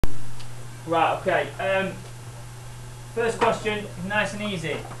Right, okay. First question, nice and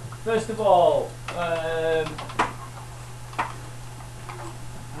easy. First of all,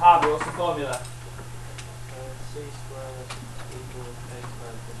 Harvey, what's the formula? C squared equals A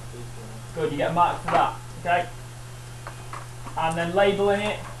squared plus B squared. Good, you get a mark for that, okay? And then labelling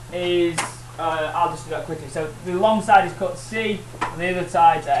it is, I'll just do that quickly. So the long side is cut C, and the other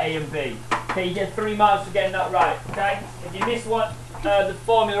sides are A and B. Okay, you get 3 marks for getting that right, okay? If you miss one, the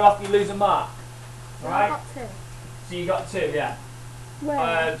formula off, you lose a mark. Alright? I got 2. So you got 2, yeah.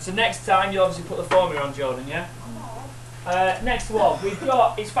 Where? So next time, you obviously put the formula on, Jordan, yeah? Next one, we've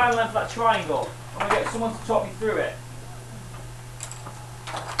got, it's final length of that triangle. I'm going to get someone to talk me through it.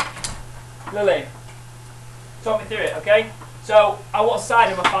 Lily, talk me through it, okay? So, what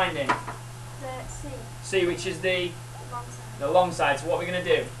side am I finding? The C. C, which is the Long side. long side. So what are we going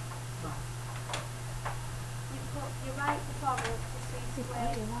to do? You write the formula for C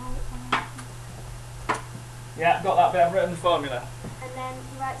squared, Yeah, got that bit. I've written the formula. and then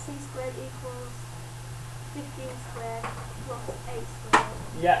you write C squared equals 15 squared plus 8 squared,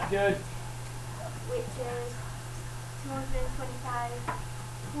 Yeah, good. which is 225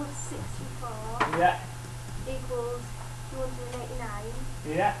 plus 64 Yeah, equals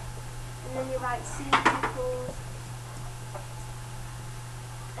 289. yeah, And then you write C equals,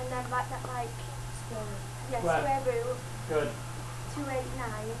 and then write that like square root. Yeah, Square. square root good.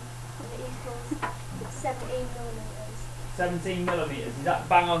 289, and it equals 17 millimeters. 17 millimetres. Is that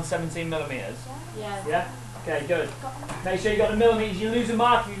bang on 17 millimetres? Yeah. Yeah? Okay, good. Make sure you got the millimetres. You lose a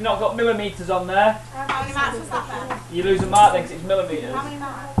mark if you've not got millimetres on there. How many marks was that then? You lose a mark then because it's millimetres. How many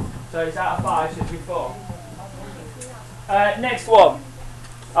marks? So it's out of 5, so it should be 4. Next one.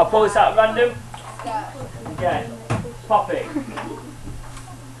 I'll pull this out at random. Okay. Pop it.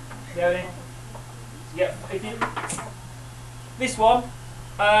 Get it? Yeah. If you, this one,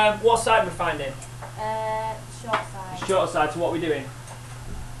 what side are we finding? Short side. Short side, so what are we doing?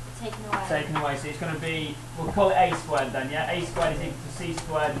 Taken away. Taken away, so it's going to be, we'll call it A squared then, yeah? A squared is equal to C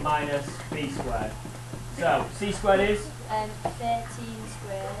squared minus B squared. So, C squared is? 13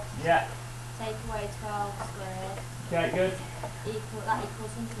 squared. Yeah. Take away 12 squared. Okay, good. That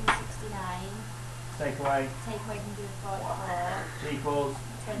equals 169. Take away Take away 144. equals,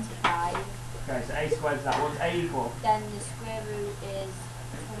 25. okay, so A squared is that. What's A equal? Then the square root is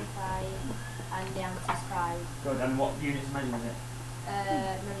 25, and the answer is 5. Good, and what units of measurement is it?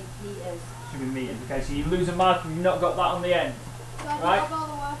 Millimeters. Should be meters. Okay, so you lose a mark if you've not got that on the end. So I Right. have all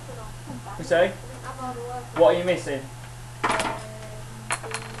the work or not? We say? I have all the work. What are you missing? I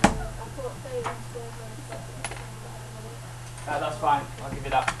put 30 square root. That's fine, I'll give you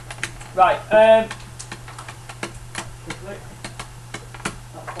that. Right, quickly.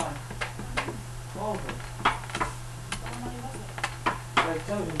 That's fine. 12 of them.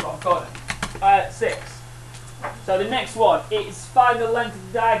 I've got it. 6. So the next one, it's find the length of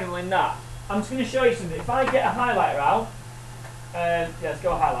the diagonal in that. I'm just going to show you something. If I get a highlighter out, yeah, let's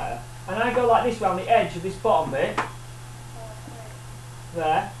go a highlighter, and I go like this round the edge of this bottom bit,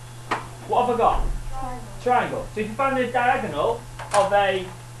 there, what have I got? Triangle. So if you find the diagonal of a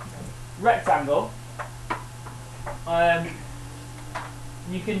rectangle,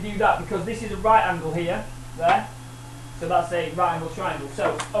 you can do that because this is a right angle here, there. So that's a right angle triangle.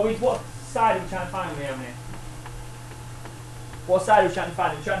 So, what side are we trying to find here? What side are we trying to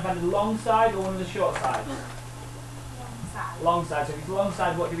find? Are we trying to find the long side or one of the short sides? Long side. Long side. So if it's long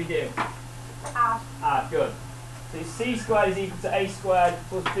side, what do we do? Add. Ah, good. So C squared is equal to A squared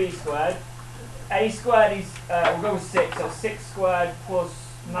plus B squared. A squared is, we'll go with 6, so 6 squared plus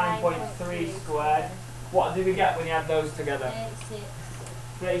 9.3 squared. What do we get when you add those together? 36.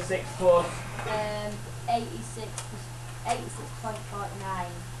 36 plus 86 plus 86.49.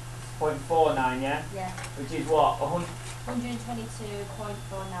 0.49, yeah? Yeah. Which is what? 122.49.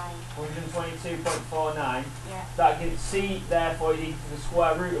 122.49. Yeah. That gives C, therefore, is equal to the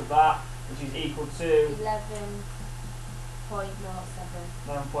square root of that, which is equal to 11.07.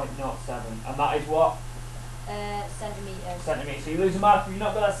 9.07. And that is what? Centimetres. Centimetres. So you lose a mark if you've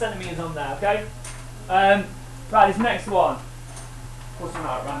not got that centimetres on there, okay? Right, this next one. Pull some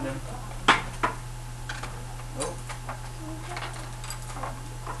out at random. Oh.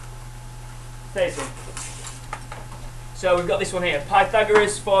 Stacey. So we've got this one here.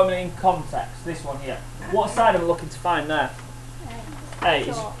 Pythagoras formula in context. This one here. What side am I looking to find there? A.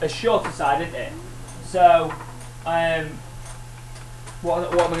 It's a shorter side, isn't it? So, what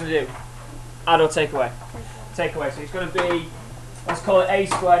am I going to do? Add or take away? Take away. So it's going to be, let's call it A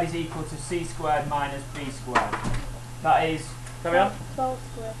squared is equal to C squared minus B squared. That is, carry on. 12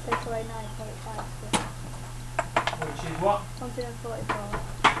 squared, take away 9.5 squared. Which is what? 144.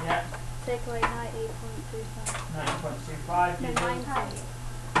 Yeah. Take away 90.25. 90.25 No, gives us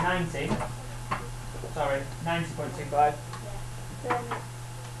 90. 90. Sorry, 90.25. Then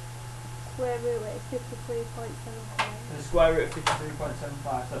square root it is 53.75. So the square root of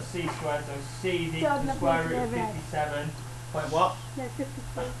 53.75. So c squared. So c is equal to the square root of 57. Point what? No,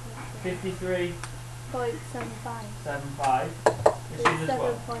 53.75. 53.75. 75. Which is as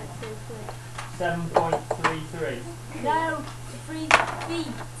what? 7.33. 7.33. No, 3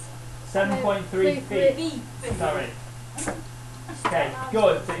 feet. 7.3 feet. Feet. Sorry. Okay,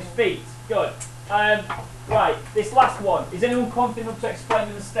 good. So it's feet. Good. Right, this last one. Is anyone confident enough to explain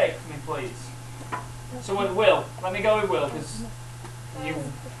the mistake for me, please? Someone will. Let me go with Will, because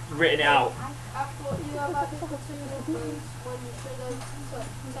you've written it out. I thought you have added the two numbers when you should have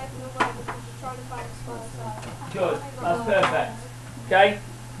taken them away because you're trying to find a small side. Good. That's perfect. Okay.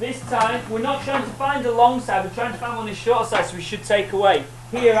 This time, we're not trying to find a long side. We're trying to find one on the short side, so we should take away.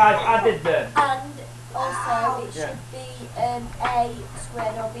 Here, I've added them. And also, it Yeah. should be a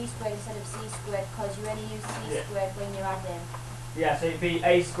squared or b squared instead of c squared, because you only use c Yeah. squared when you're adding. Yeah, so it'd be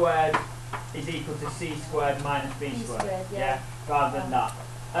a squared is equal to c squared minus b B squared. squared, Yeah, yeah. rather than that.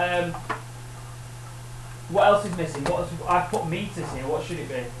 What else is missing? I've put meters here. What should it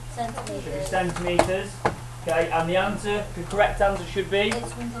be? Centimeters. Should be centimeters. Okay, and the answer, the correct answer should be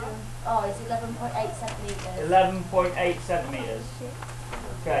It's 11.8 centimeters. 11.8 centimeters.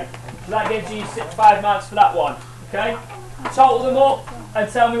 Okay, so that gives you 5 marks for that one. Okay, total them up and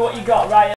tell me what you got. Right.